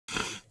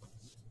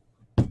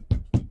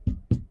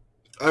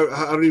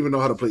I don't even know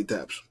how to play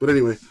taps. But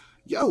anyway,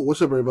 yo,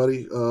 what's up,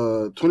 everybody?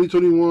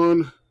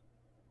 2021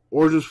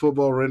 Origins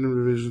Football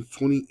Random Division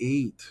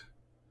 28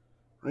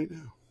 right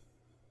now.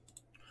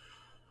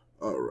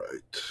 All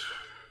right.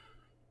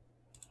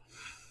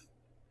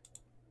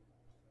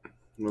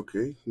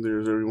 Okay,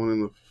 there's everyone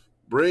in the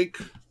break.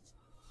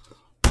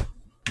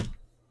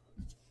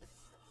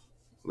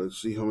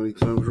 Let's see how many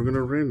times we're going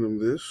to random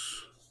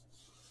this.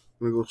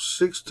 I'm going to go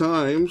 6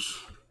 times.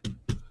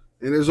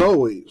 And as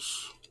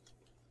always,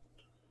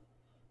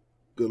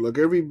 good luck,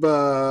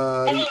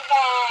 everybody.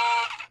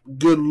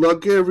 Good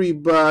luck,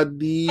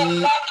 everybody.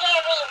 All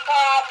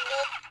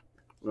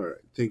right,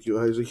 thank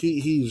you, Isaac.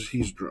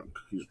 He's drunk.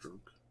 He's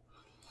drunk.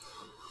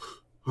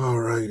 All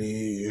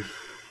righty.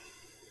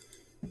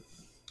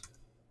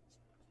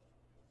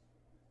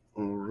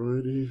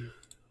 Alrighty.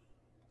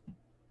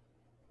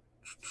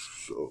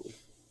 So,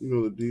 you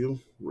know the deal.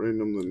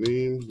 Random the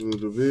names and the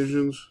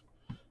divisions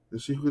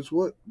and see who gets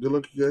what. Good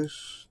luck, you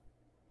guys.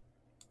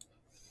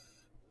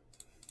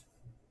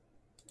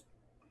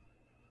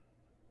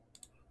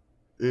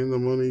 And the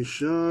money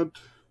shot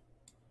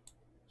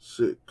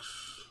 6.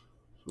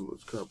 So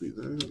let's copy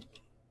that.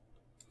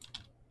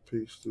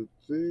 Paste it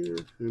there.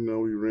 And now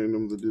we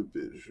random the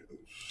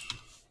divisions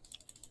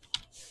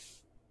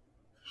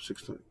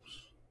 6 times.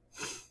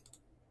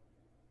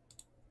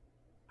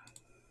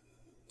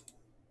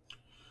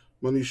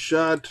 Money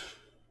shot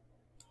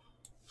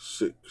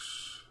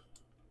 6.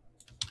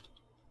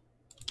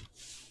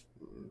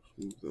 Let's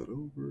move that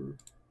over.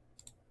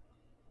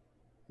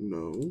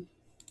 No.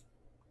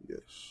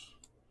 Yes.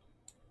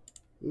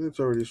 And it's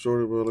already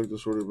sorted, but I like to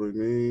sort it by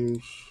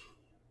names.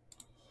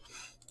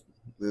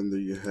 Then there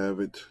you have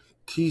it.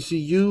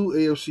 TCU,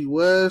 AFC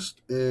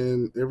West,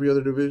 and every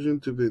other division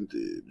to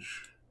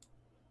vintage.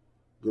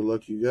 Good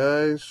luck, you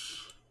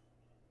guys.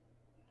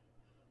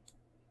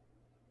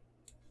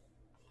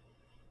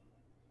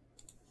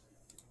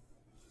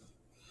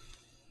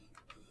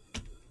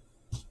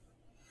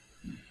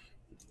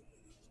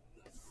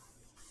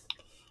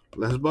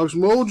 Last box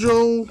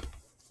mojo.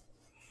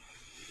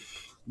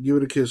 Give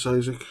it a kiss,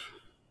 Isaac.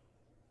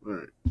 All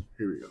right,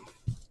 here we go.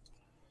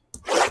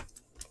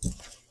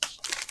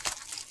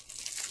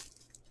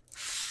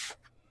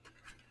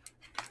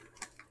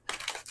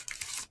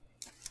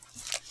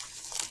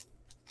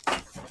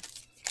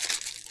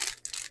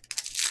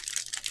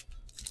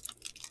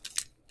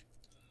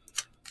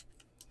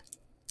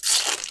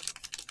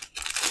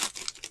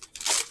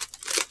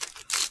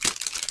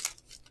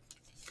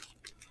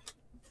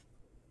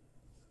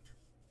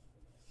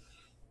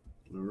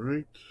 All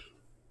right.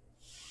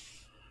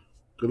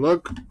 Good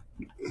luck.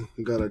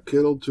 Got a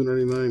Kittle,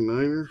 $2.99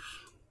 Niners.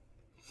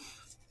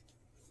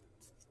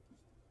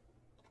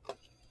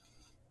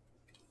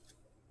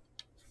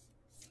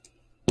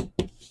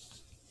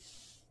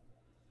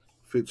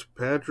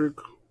 Fitzpatrick,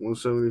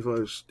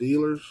 175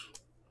 Steelers.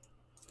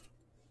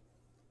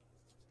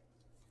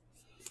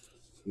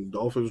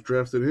 Dolphins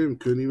drafted him.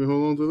 Couldn't even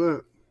hold on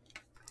to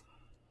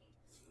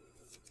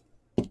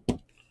that.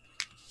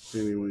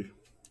 Anyway.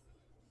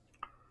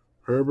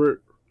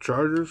 Herbert,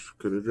 Chargers.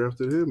 Could have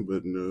drafted him,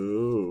 but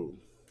no.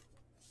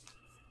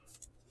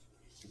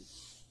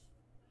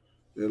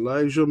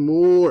 Elijah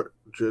Moore,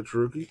 Jets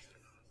rookie.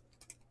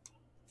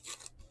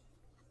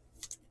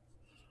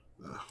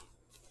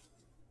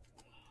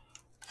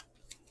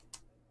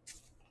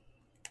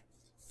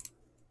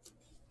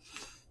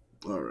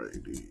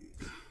 Alrighty.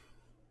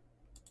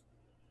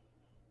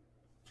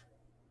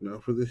 Now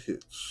for the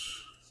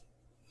hits.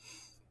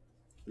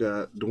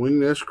 Got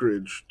Dwayne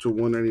Eskridge to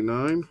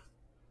 199.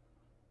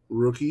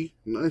 Rookie.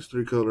 Nice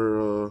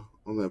 3-color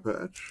on that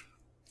patch.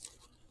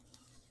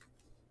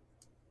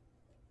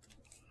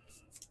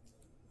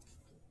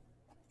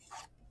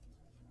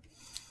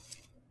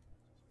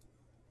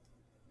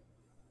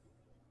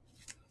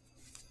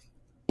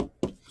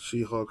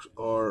 Seahawks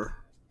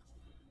are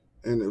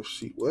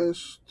NFC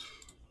West.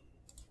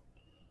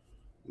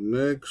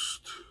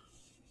 Next,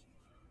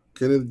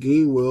 Kenneth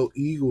Gainwell,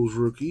 Eagles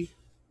rookie.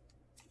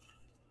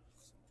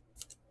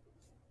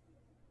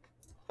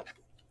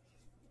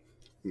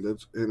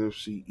 That's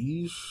NFC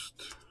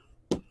East.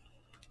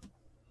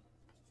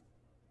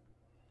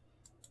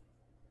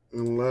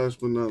 And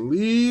last but not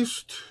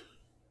least,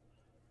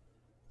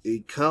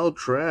 a Kyle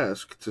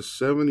Trask to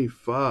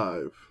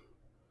 75.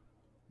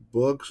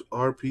 Bucks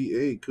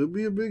RPA. Could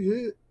be a big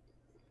hit.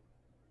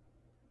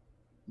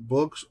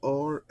 Bucks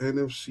are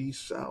NFC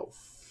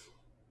South.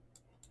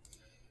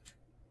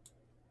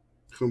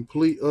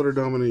 Complete utter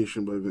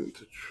domination by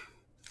Vintage.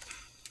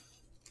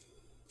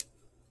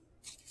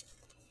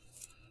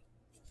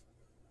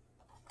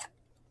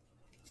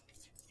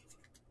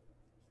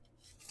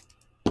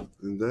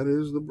 And that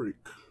is the break.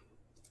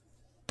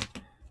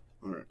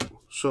 All right.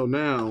 So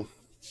now,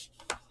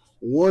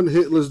 one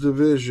hitless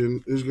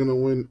division is going to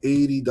win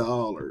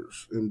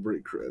 $80 in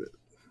break credit.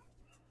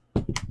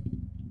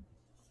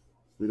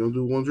 We don't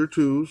do ones or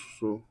twos,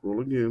 so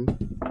roll again.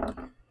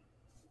 I'm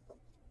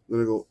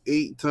going to go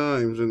 8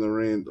 times in the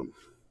random.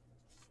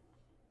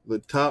 the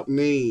top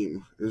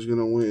name is going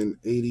to win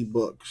 80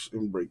 bucks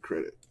in break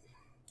credit.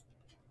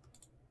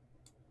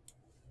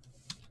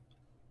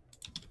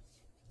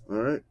 All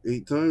right,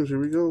 8 times. Here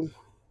we go.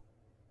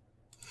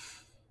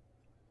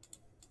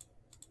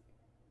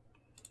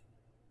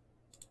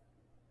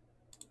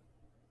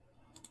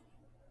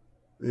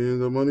 And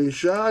the money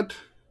shot.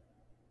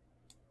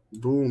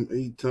 Boom,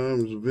 8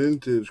 times.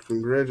 Vintage.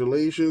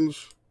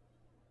 Congratulations.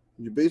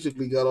 You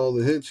basically got all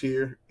the hits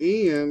here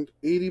and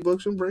 80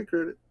 bucks in break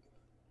credit.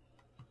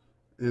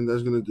 And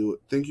that's going to do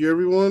it. Thank you,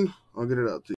 everyone. I'll get it out to you.